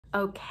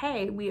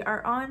Okay, we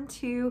are on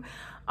to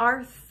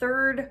our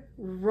third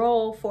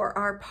role for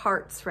our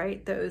parts,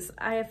 right? Those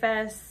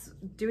IFS,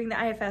 doing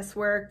the IFS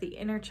work, the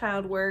inner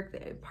child work,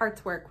 the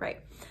parts work, right?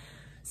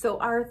 So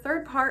our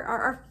third part are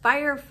our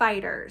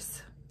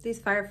firefighters. These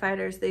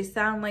firefighters, they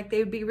sound like they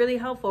would be really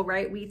helpful,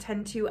 right? We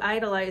tend to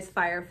idolize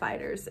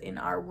firefighters in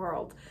our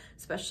world,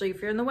 especially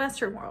if you're in the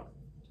Western world.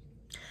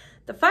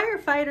 The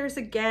firefighters,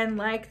 again,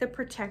 like the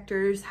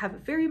protectors, have a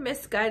very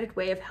misguided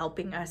way of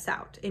helping us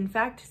out. In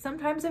fact,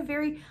 sometimes a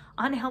very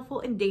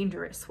unhelpful and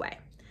dangerous way.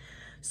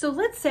 So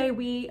let's say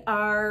we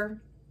are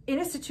in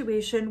a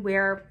situation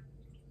where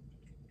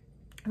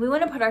we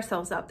want to put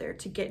ourselves out there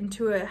to get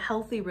into a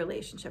healthy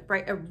relationship,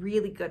 right? A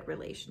really good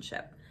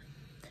relationship.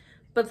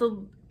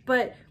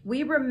 But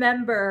we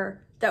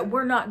remember that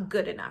we're not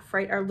good enough,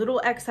 right? Our little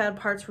exiled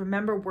parts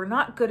remember we're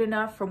not good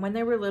enough from when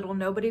they were little.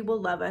 Nobody will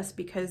love us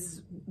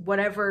because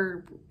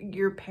whatever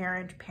your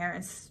parents,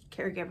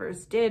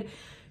 caregivers did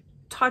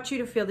taught you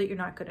to feel that you're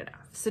not good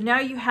enough. So now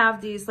you have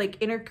these like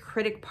inner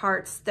critic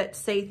parts that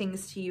say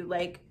things to you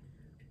like,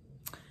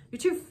 you're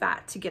too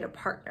fat to get a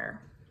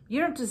partner.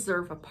 You don't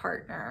deserve a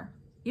partner.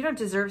 You don't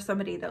deserve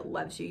somebody that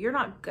loves you. You're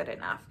not good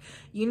enough.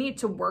 You need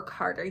to work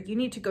harder. You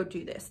need to go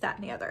do this, that,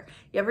 and the other.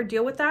 You ever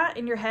deal with that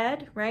in your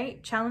head,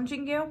 right?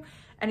 Challenging you.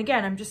 And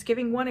again, I'm just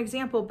giving one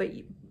example, but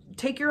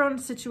take your own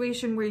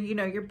situation where, you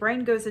know, your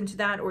brain goes into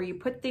that, or you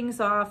put things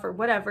off or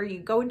whatever, you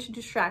go into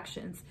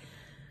distractions,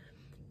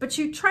 but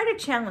you try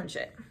to challenge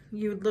it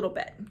you a little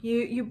bit.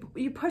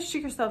 You push to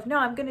yourself, no,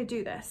 I'm going to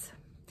do this.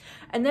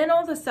 And then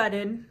all of a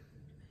sudden,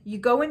 you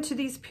go into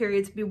these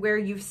periods where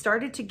you've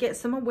started to get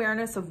some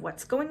awareness of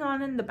what's going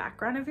on in the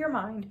background of your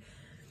mind.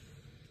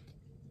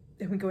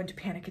 Then we go into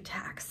panic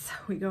attacks.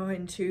 We go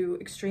into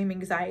extreme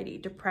anxiety,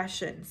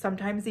 depression,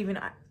 sometimes even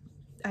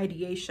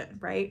ideation,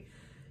 right?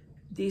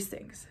 These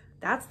things.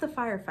 That's the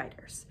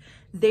firefighters.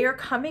 They're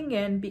coming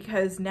in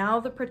because now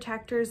the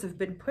protectors have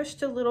been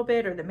pushed a little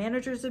bit, or the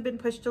managers have been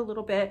pushed a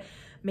little bit.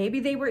 Maybe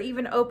they were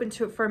even open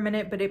to it for a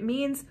minute, but it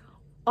means,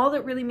 all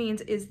it really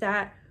means is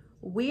that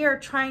we are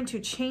trying to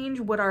change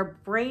what our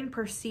brain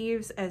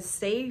perceives as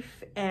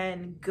safe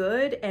and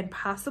good and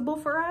possible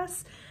for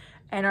us.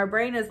 And our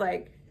brain is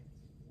like,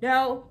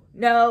 no,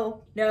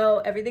 no, no,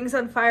 everything's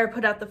on fire,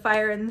 put out the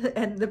fire. And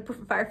the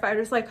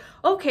firefighter's like,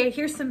 okay,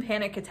 here's some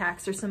panic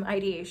attacks or some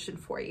ideation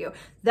for you.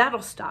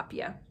 That'll stop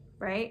you,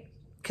 right?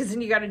 Because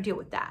then you got to deal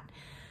with that.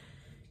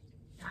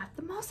 Not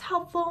the most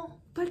helpful,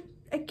 but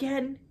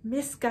again,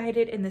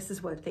 misguided, and this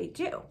is what they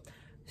do.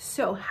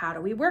 So how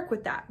do we work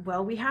with that?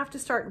 Well, we have to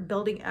start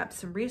building up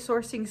some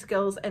resourcing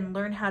skills and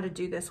learn how to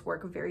do this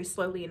work very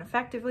slowly and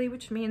effectively,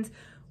 which means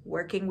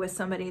working with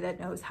somebody that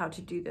knows how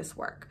to do this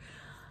work.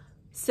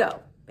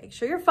 So make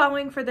sure you're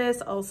following for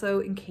this. Also,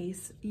 in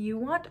case you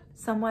want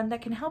someone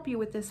that can help you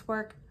with this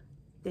work,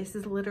 this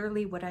is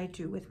literally what I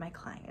do with my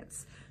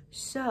clients.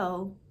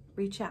 So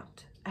reach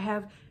out. I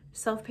have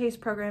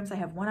self-paced programs. I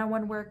have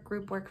one-on-one work,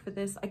 group work for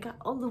this. I got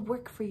all the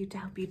work for you to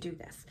help you do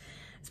this,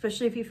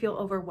 especially if you feel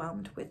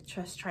overwhelmed with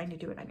just trying to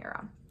do it on your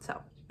own.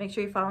 So make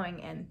sure you're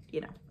following and,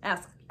 you know,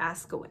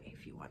 ask away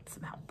if you want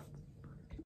some help.